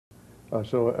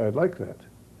So I'd like that.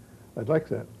 I'd like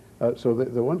that. So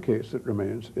the one case that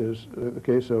remains is the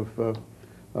case of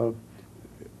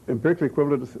empirically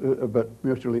equivalent but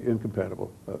mutually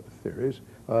incompatible theories,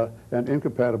 and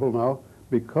incompatible now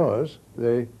because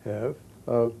they have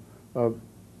some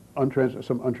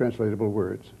untranslatable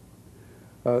words.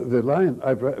 The line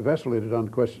I've vacillated on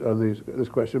this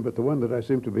question, but the one that I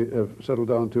seem to have settled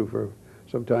down to for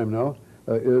some time now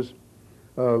is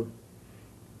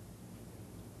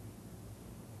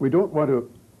we don't want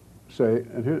to say,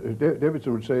 and here,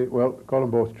 Davidson would say, well, call them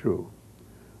both true.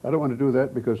 I don't want to do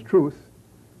that because truth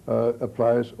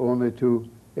applies only to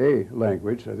a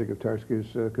language. I think of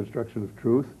Tarski's construction of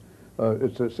truth.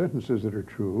 It's the sentences that are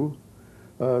true.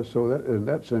 So that, in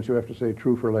that sense, you have to say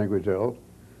true for language L,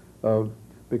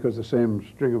 because the same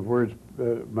string of words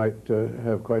might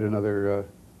have quite another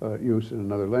use in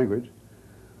another language.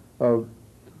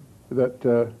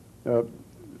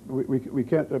 We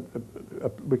can't,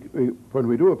 when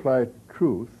we do apply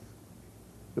truth,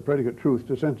 the predicate truth,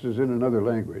 to sentences in another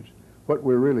language, what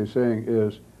we're really saying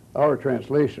is our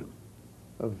translation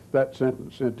of that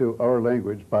sentence into our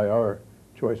language by our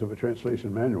choice of a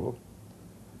translation manual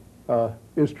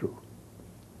is true.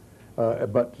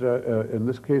 But in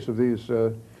this case of these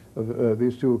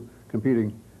two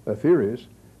competing theories,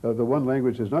 the one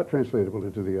language is not translatable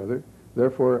into the other.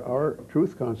 Therefore, our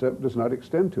truth concept does not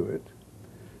extend to it.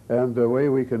 And the way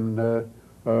we can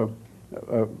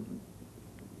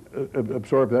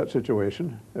absorb that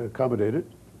situation, accommodate it,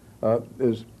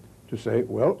 is to say,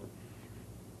 well,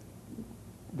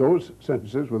 those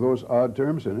sentences with those odd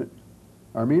terms in it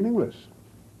are meaningless.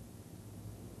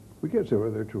 We can't say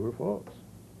whether they're true or false.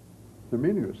 They're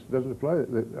meaningless. It doesn't apply.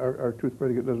 Our truth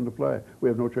predicate doesn't apply. We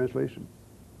have no translation.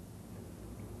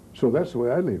 So that's the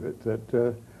way I leave it,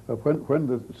 that when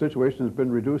the situation has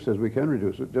been reduced, as we can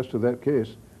reduce it, just to that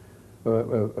case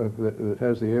that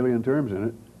has the alien terms in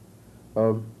it,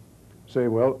 say,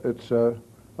 well, it's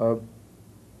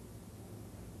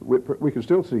we can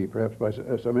still see, perhaps by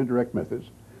some indirect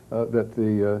methods, that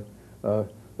the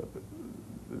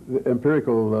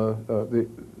empirical,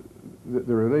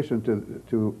 the relation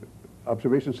to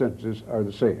observation sentences are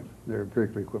the same. They're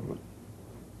empirically equivalent.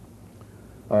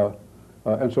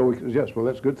 And so, yes, well,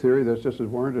 that's good theory. That's just as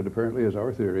warranted, apparently, as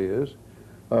our theory is.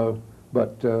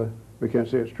 But we can't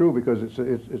say it's true because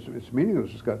it's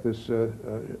meaningless. It's got this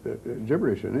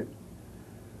gibberish in it.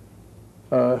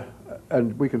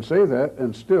 And we can say that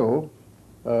and still,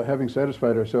 having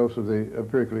satisfied ourselves of the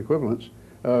empirical equivalence,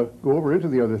 go over into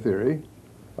the other theory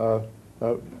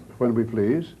when we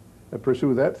please,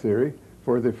 pursue that theory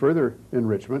for the further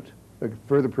enrichment,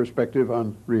 further perspective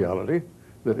on reality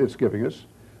that it's giving us.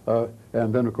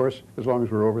 And then, of course, as long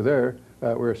as we're over there,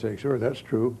 we're saying, sure, that's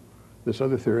true. This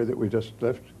other theory that we just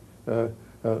left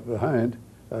behind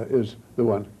is the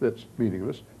one that's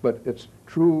meaningless, but it's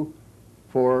true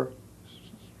for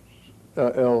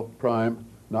L prime,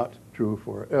 not true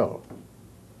for L.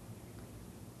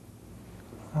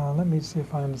 Let me see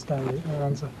if I understand your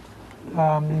answer.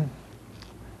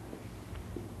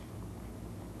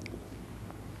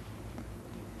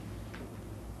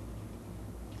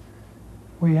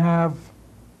 We have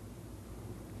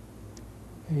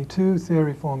two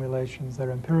theory formulations. They're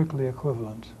empirically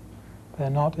equivalent. They're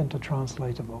not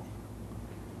intertranslatable.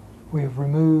 We have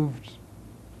removed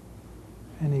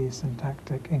any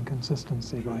syntactic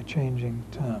inconsistency by changing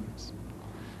terms.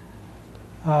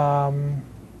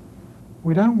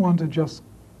 We don't want to just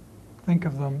think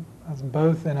of them as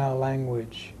both in our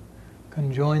language,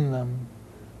 conjoin them,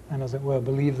 and as it were,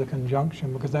 believe the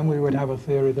conjunction, because then we would have a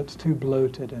theory that's too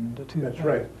bloated and too... That's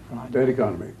right. Bad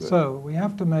economy. So we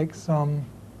have to make some...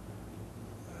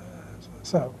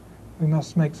 So we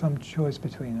must make some choice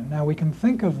between them. Now we can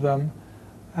think of them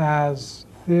as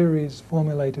theories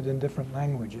formulated in different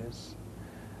languages.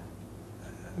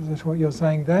 Is this what you're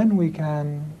saying? Then we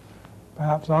can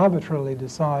perhaps arbitrarily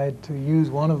decide to use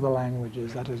one of the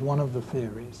languages, that is one of the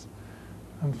theories.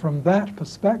 And from that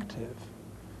perspective,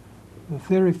 the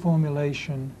theory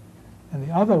formulation in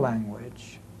the other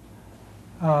language,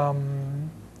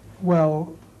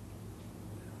 well,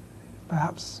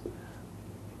 perhaps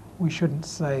we shouldn't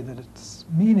say that it's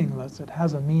meaningless. It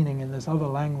has a meaning in this other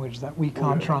language that we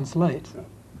can't translate. Yeah.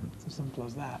 It's as simple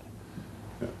as that.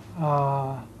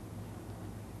 Yeah.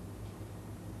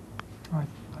 I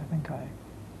think I...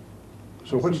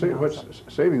 So what's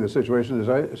saving the situation, as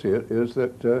I see it, is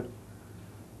that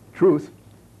truth,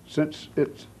 since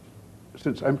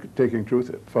I'm taking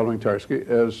truth, following Tarski,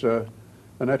 as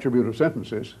an attribute of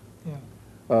sentences,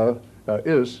 Yeah.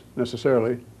 Is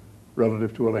necessarily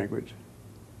relative to a language.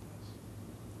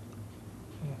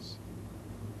 Yes.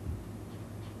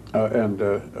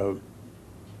 That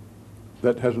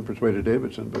hasn't persuaded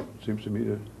Davidson, but seems to me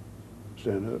to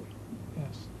stand up.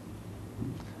 Yes.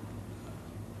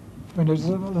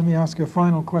 Let me ask you a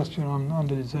final question on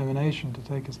underdetermination to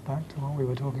take us back to what we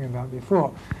were talking about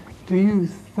before. Do you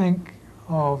think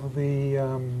of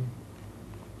the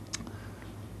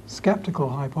skeptical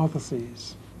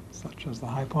hypotheses, such as the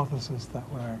hypothesis that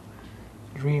we're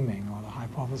dreaming or the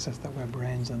hypothesis that we're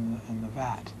brains in the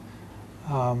vat,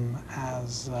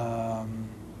 as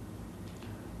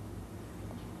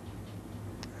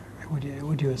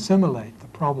would you assimilate the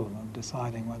problem of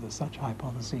deciding whether such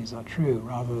hypotheses are true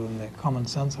rather than the common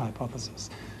sense hypothesis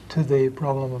to the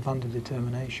problem of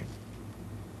underdetermination?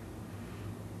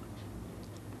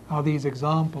 Are these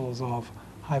examples of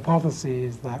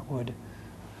hypotheses that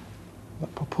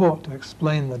purport to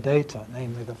explain the data,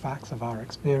 namely the facts of our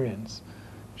experience,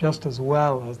 just as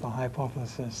well as the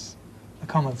hypothesis, the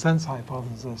common sense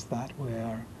hypothesis that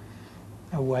we're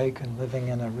awake and living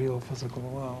in a real physical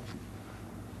world?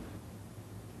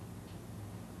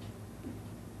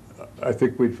 I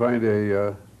think we'd find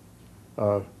a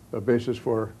basis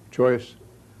for choice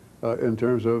in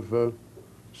terms of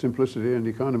simplicity and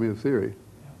economy of theory.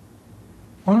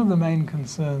 One of the main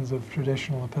concerns of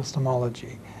traditional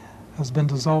epistemology has been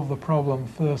to solve the problem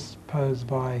first posed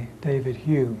by David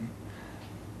Hume.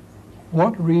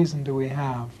 What reason do we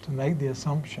have to make the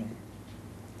assumption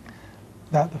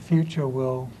that the future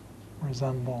will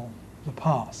resemble the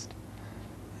past?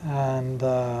 And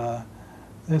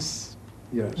this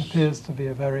appears to be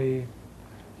a very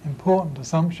important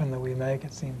assumption that we make.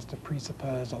 It seems to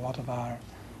presuppose a lot of our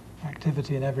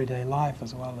activity in everyday life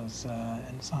as well as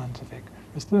in scientific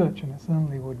research, and it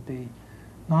certainly would be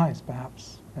nice,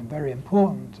 perhaps, and very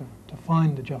important to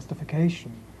find a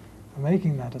justification for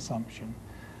making that assumption.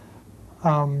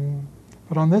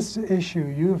 But on this issue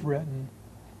you've written,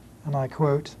 and I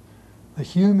quote, "The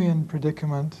Humean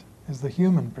predicament is the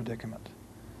human predicament."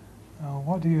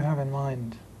 What do you have in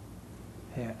mind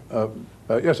here?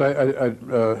 Yes,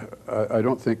 I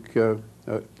don't think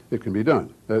it can be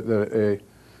done. A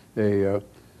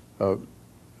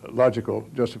logical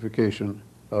justification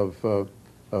of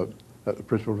the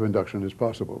principle of induction is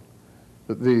possible.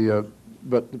 But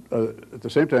at the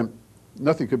same time,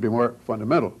 nothing could be more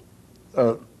fundamental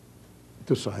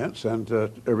to science and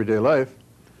everyday life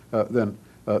than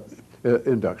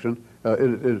induction.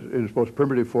 In its most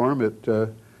primitive form, it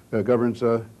governs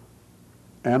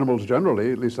animals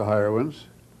generally, at least the higher ones,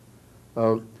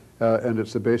 and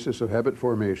it's the basis of habit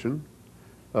formation.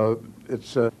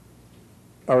 It's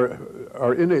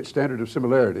our innate standard of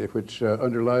similarity, which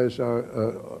underlies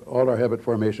all our habit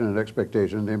formation and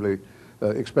expectation, namely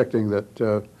expecting that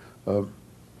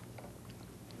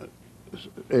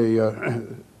a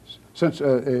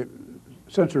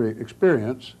sensory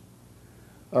experience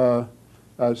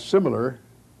similar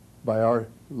by our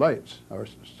lights, our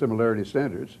similarity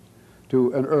standards,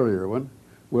 to an earlier one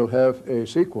will have a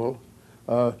sequel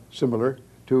similar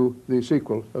to the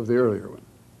sequel of the earlier one.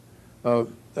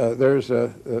 There's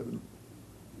the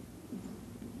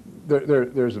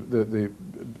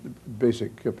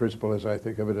basic principle, as I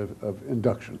think of it, of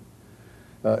induction,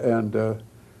 and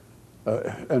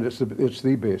it's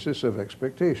the basis of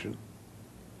expectation.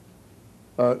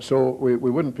 So we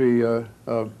wouldn't be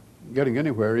getting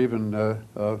anywhere, even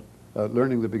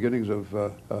learning the beginnings of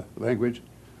language,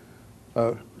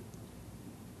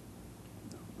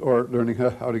 or learning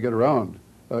how to get around,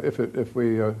 if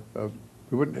we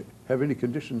wouldn't have any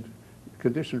conditioned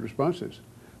responses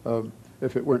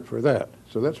if it weren't for that.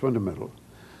 So that's fundamental.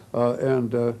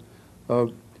 And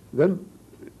then,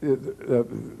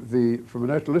 from a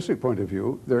naturalistic point of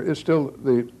view, there is still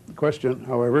the question,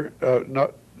 however,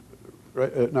 not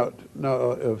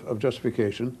of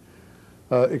justification,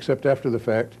 except after the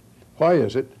fact. Why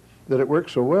is it that it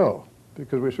works so well?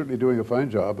 Because we're certainly doing a fine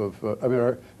job of, I mean,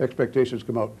 our expectations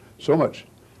come out so much,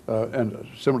 and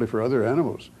similarly for other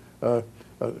animals,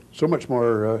 so much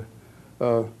more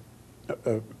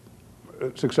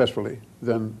successfully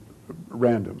than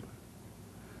random.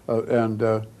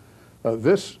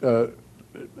 This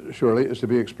surely is to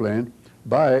be explained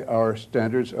by our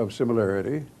standards of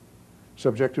similarity,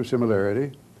 subjective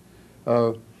similarity,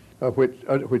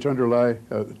 which underlie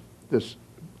this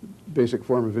basic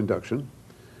form of induction,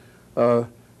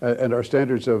 and our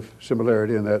standards of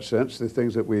similarity in that sense, the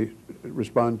things that we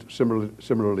respond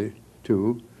similarly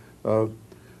to,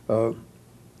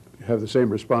 have the same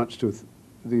response to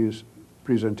these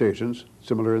presentations,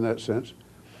 similar in that sense.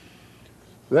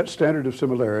 That standard of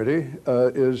similarity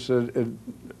is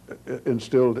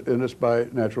instilled in us by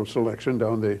natural selection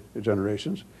down the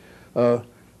generations.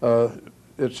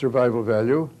 Its survival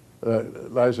value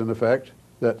lies in the fact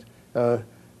that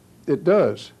it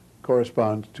does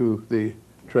correspond to the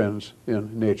trends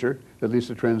in nature, at least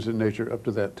the trends in nature up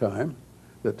to that time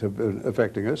that have been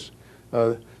affecting us,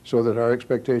 so that our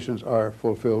expectations are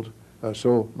fulfilled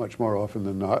so much more often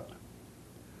than not.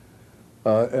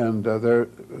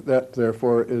 That,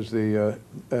 therefore, is the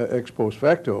ex post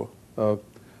facto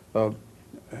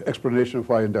explanation of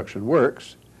why induction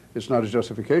works. It's not a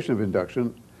justification of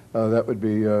induction. That would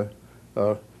be a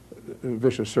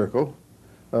vicious circle.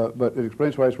 But it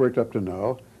explains why it's worked up to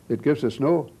now. It gives us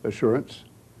no assurance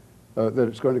that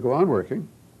it's going to go on working.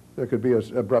 There could be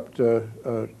an abrupt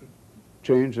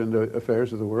change in the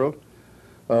affairs of the world.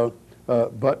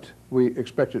 But we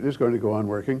expect it is going to go on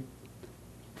working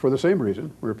for the same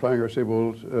reason. We're applying our same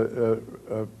old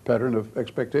pattern of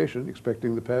expectation,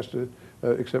 expecting the past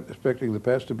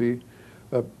to be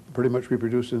pretty much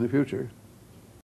reproduced in the future.